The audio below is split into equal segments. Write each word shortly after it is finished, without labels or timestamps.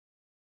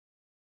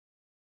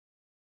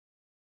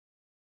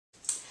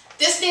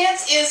This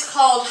dance is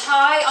called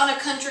High on a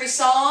Country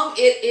Song.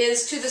 It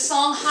is to the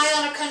song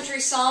High on a Country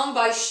Song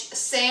by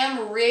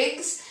Sam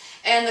Riggs,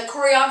 and the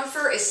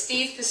choreographer is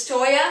Steve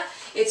Pistoia.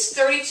 It's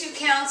 32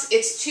 counts,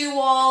 it's 2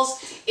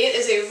 walls. It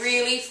is a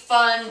really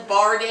fun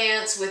bar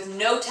dance with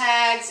no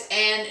tags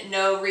and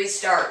no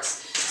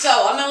restarts.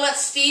 So I'm going to let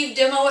Steve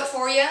demo it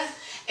for you,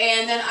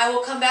 and then I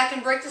will come back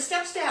and break the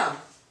steps down.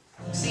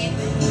 See you.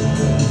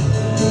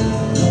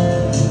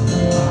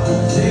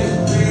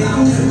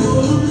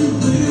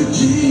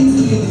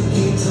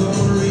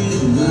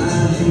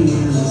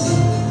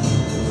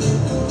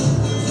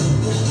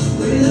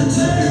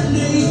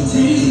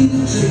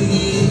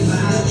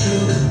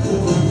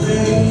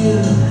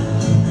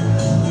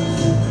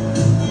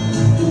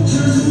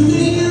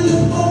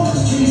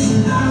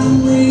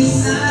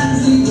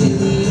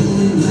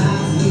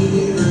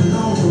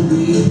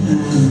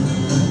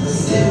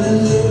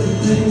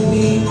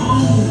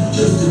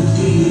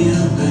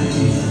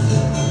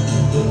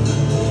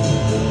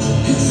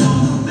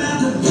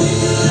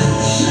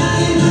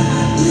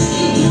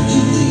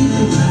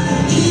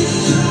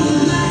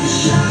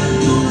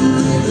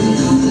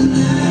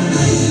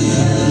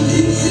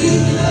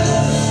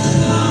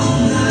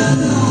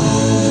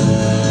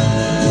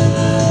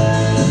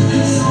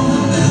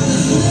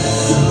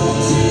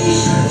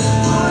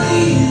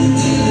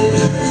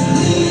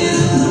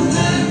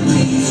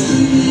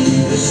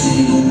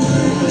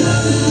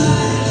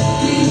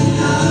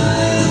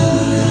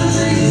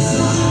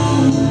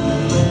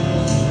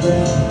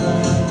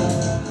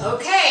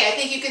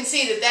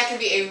 That can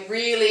be a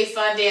really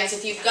fun dance.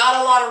 If you've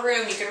got a lot of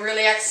room, you can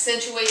really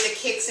accentuate the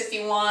kicks if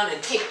you want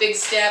and take big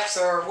steps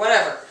or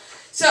whatever.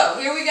 So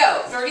here we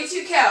go,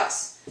 32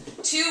 counts,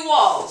 2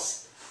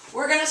 walls.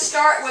 We're going to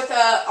start with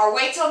our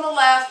weights on the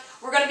left.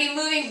 We're going to be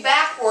moving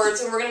backwards,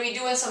 and we're going to be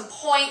doing some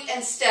point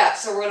and step.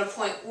 So we're going to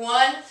point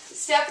 1,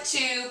 step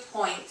 2,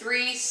 point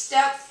 3,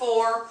 step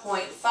 4,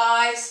 point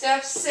 5,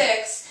 step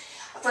 6.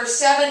 For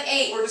 7,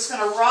 8, we're just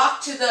going to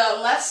rock to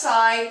the left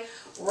side,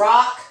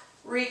 rock,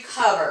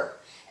 recover.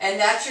 And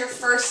that's your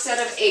first set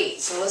of 8.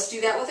 So let's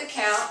do that with a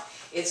count.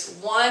 It's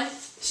 1,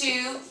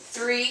 2,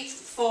 3,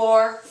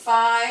 4,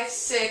 5,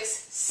 6,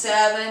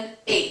 7,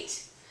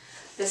 8.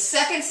 The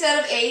second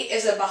set of 8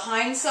 is a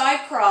behind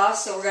side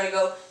cross. So we're going to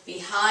go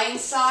behind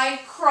side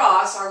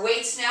cross. Our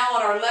weight's now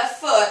on our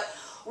left foot.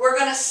 We're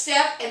going to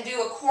step and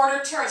do a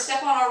quarter turn.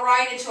 Step on our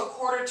right into a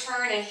quarter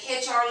turn and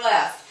hitch our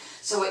left.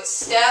 So it's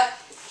step,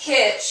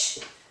 hitch.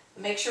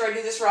 Make sure I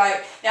do this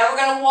right. Now we're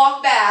going to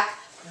walk back,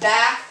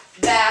 back,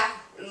 back,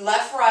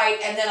 left, right,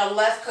 and then a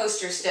left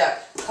coaster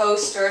step.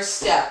 Coaster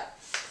step.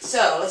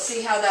 So let's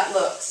see how that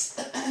looks.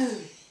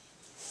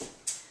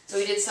 So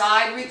we did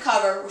side,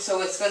 recover. So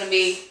it's going to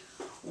be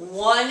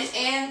 1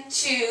 and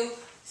 2,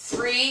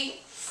 3,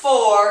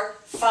 4,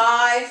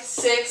 5,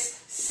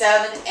 6,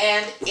 7,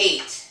 and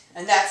 8.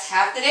 And that's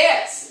half the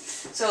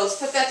dance. So let's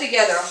put that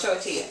together. I'll show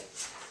it to you.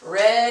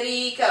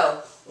 Ready,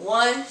 go.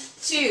 1,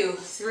 2,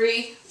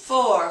 3,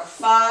 4,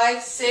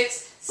 5,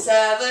 6,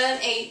 7,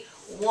 8.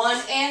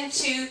 1 and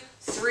 2,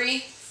 3,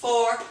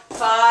 4,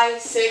 5,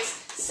 6,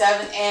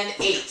 7, and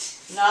 8.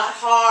 Not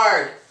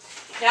hard.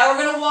 Now we're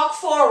going to walk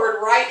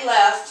forward, right,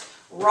 left,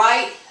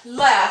 right,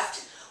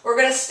 left. We're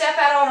going to step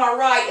out on our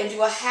right and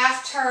do a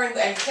half turn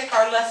and kick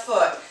our left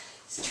foot.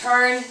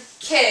 Turn,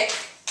 kick.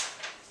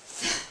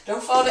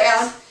 Don't fall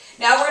down.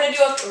 Now we're going to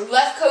do a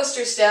left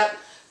coaster step,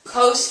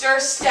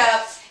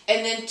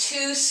 and then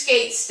 2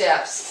 skate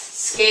steps.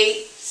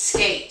 Skate,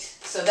 skate.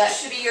 So that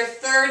should be your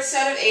third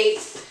set of 8.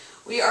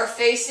 We are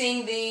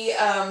facing the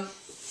 9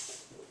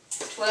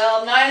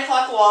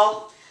 o'clock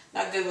wall.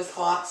 Not good with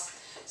clocks.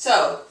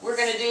 So we're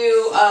going to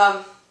do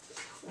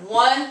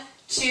 1,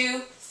 2,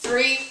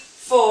 3,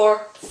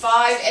 4,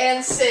 5,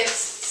 and 6,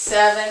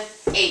 7,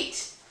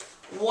 8.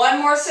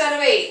 One more set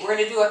of 8. We're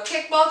going to do a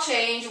kickball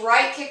change,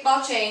 right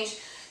kickball change,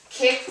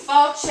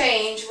 kickball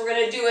change. We're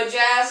going to do a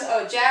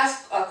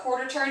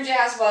quarter turn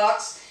jazz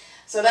box.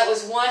 So that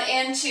was 1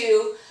 and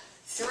 2,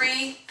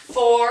 3,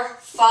 4,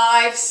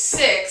 5,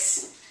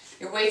 6.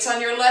 Your weight's on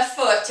your left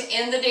foot. To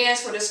end the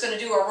dance, we're just going to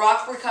do a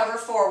rock, recover,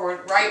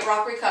 forward. Right,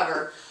 rock,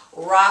 recover.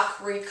 Rock,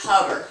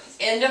 recover.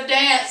 End of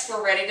dance.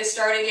 We're ready to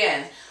start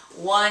again.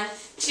 1,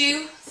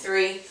 2,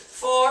 3,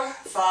 4,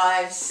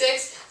 5,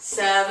 6,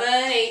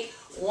 7, 8.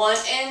 1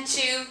 and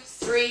 2,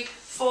 3,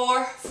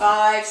 4,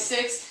 5,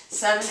 6,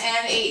 7,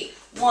 and 8.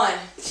 1,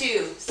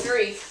 2,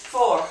 3,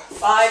 4,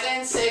 5,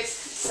 and 6,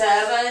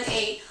 7,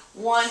 8.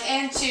 1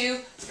 and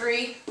 2,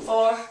 3,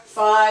 4,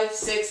 5,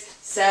 6,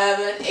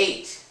 7,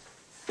 8.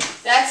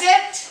 That's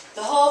it.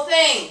 The whole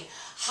thing.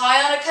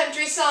 High on a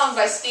Country Song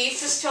by Steve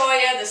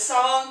Pistoia. The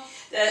song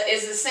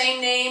is the same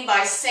name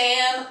by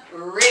Sam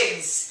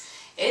Riggs.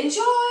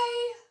 Enjoy.